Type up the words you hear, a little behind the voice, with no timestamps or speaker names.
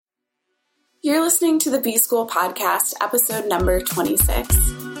You're listening to the B School Podcast, episode number 26.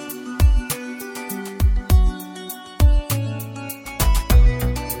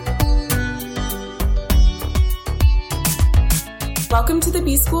 Welcome to the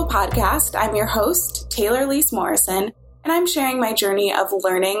B School Podcast. I'm your host, Taylor Elise Morrison, and I'm sharing my journey of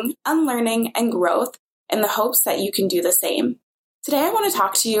learning, unlearning, and growth in the hopes that you can do the same. Today, I want to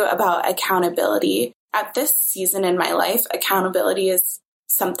talk to you about accountability. At this season in my life, accountability is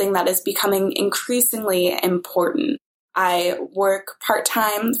something that is becoming increasingly important. I work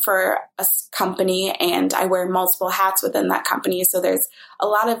part-time for a company and I wear multiple hats within that company. So there's a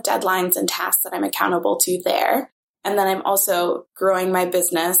lot of deadlines and tasks that I'm accountable to there. And then I'm also growing my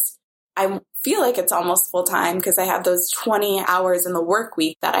business. I feel like it's almost full-time because I have those 20 hours in the work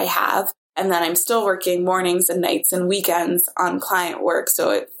week that I have. And then I'm still working mornings and nights and weekends on client work.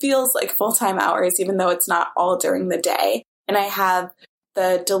 So it feels like full-time hours, even though it's not all during the day. And I have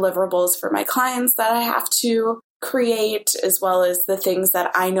the deliverables for my clients that I have to create, as well as the things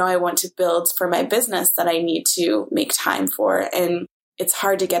that I know I want to build for my business that I need to make time for. And it's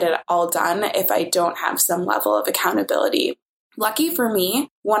hard to get it all done if I don't have some level of accountability. Lucky for me,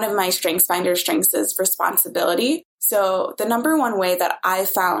 one of my StrengthsFinder strengths is responsibility. So the number one way that I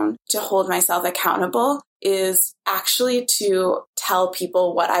found to hold myself accountable is actually to tell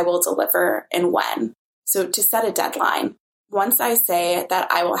people what I will deliver and when. So to set a deadline. Once I say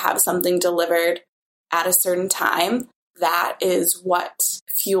that I will have something delivered at a certain time, that is what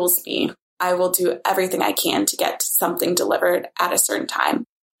fuels me. I will do everything I can to get something delivered at a certain time.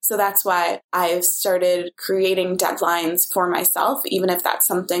 So that's why I've started creating deadlines for myself, even if that's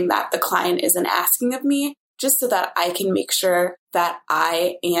something that the client isn't asking of me, just so that I can make sure that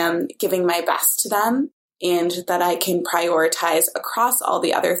I am giving my best to them and that I can prioritize across all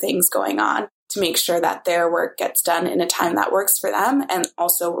the other things going on to make sure that their work gets done in a time that works for them and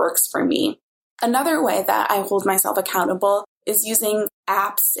also works for me. Another way that I hold myself accountable is using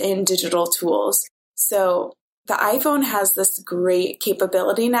apps and digital tools. So the iPhone has this great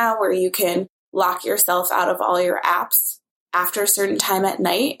capability now where you can lock yourself out of all your apps after a certain time at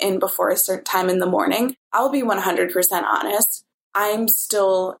night and before a certain time in the morning. I'll be 100% honest. I'm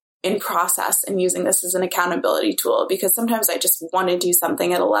still in process and using this as an accountability tool because sometimes I just want to do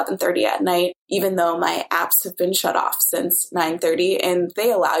something at 11:30 at night, even though my apps have been shut off since 9:30 and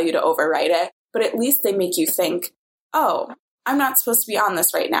they allow you to override it. But at least they make you think, oh, I'm not supposed to be on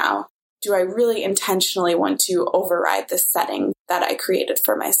this right now. Do I really intentionally want to override this setting that I created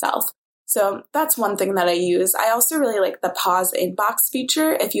for myself? So that's one thing that I use. I also really like the pause inbox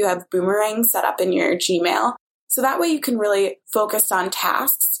feature if you have Boomerang set up in your Gmail. So that way you can really focus on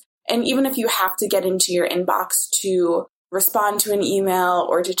tasks. And even if you have to get into your inbox to respond to an email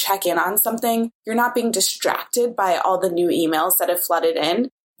or to check in on something, you're not being distracted by all the new emails that have flooded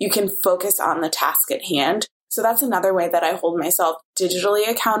in. You can focus on the task at hand. So that's another way that I hold myself digitally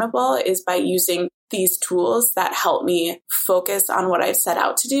accountable is by using these tools that help me focus on what I've set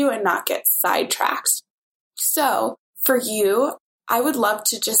out to do and not get sidetracked. So for you, I would love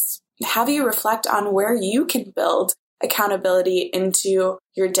to just have you reflect on where you can build accountability into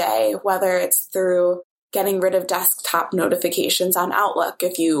your day, whether it's through getting rid of desktop notifications on Outlook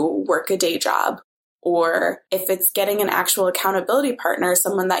if you work a day job, or if it's getting an actual accountability partner,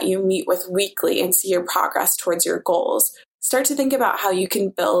 someone that you meet with weekly and see your progress towards your goals. Start to think about how you can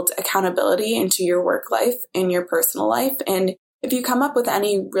build accountability into your work life and your personal life. And if you come up with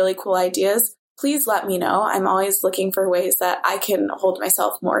any really cool ideas, please let me know. I'm always looking for ways that I can hold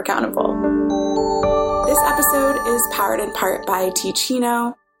myself more accountable. This episode is powered in part by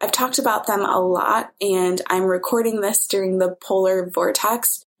Ticino. I've talked about them a lot, and I'm recording this during the polar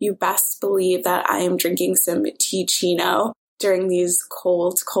vortex. You best believe that I am drinking some Ticino during these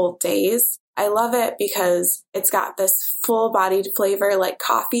cold, cold days. I love it because it's got this full-bodied flavor like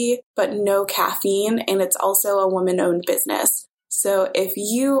coffee, but no caffeine, and it's also a woman-owned business. So if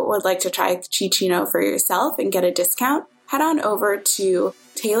you would like to try Ticino for yourself and get a discount, head on over to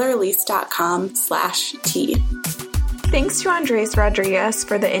taylorelise.com/tea. Thanks to Andres Rodriguez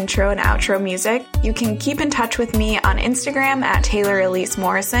for the intro and outro music. You can keep in touch with me on Instagram at Taylor Elise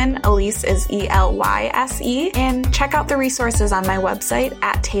Morrison. Elise is ELYSE. And check out the resources on my website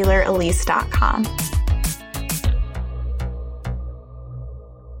at taylorelise.com.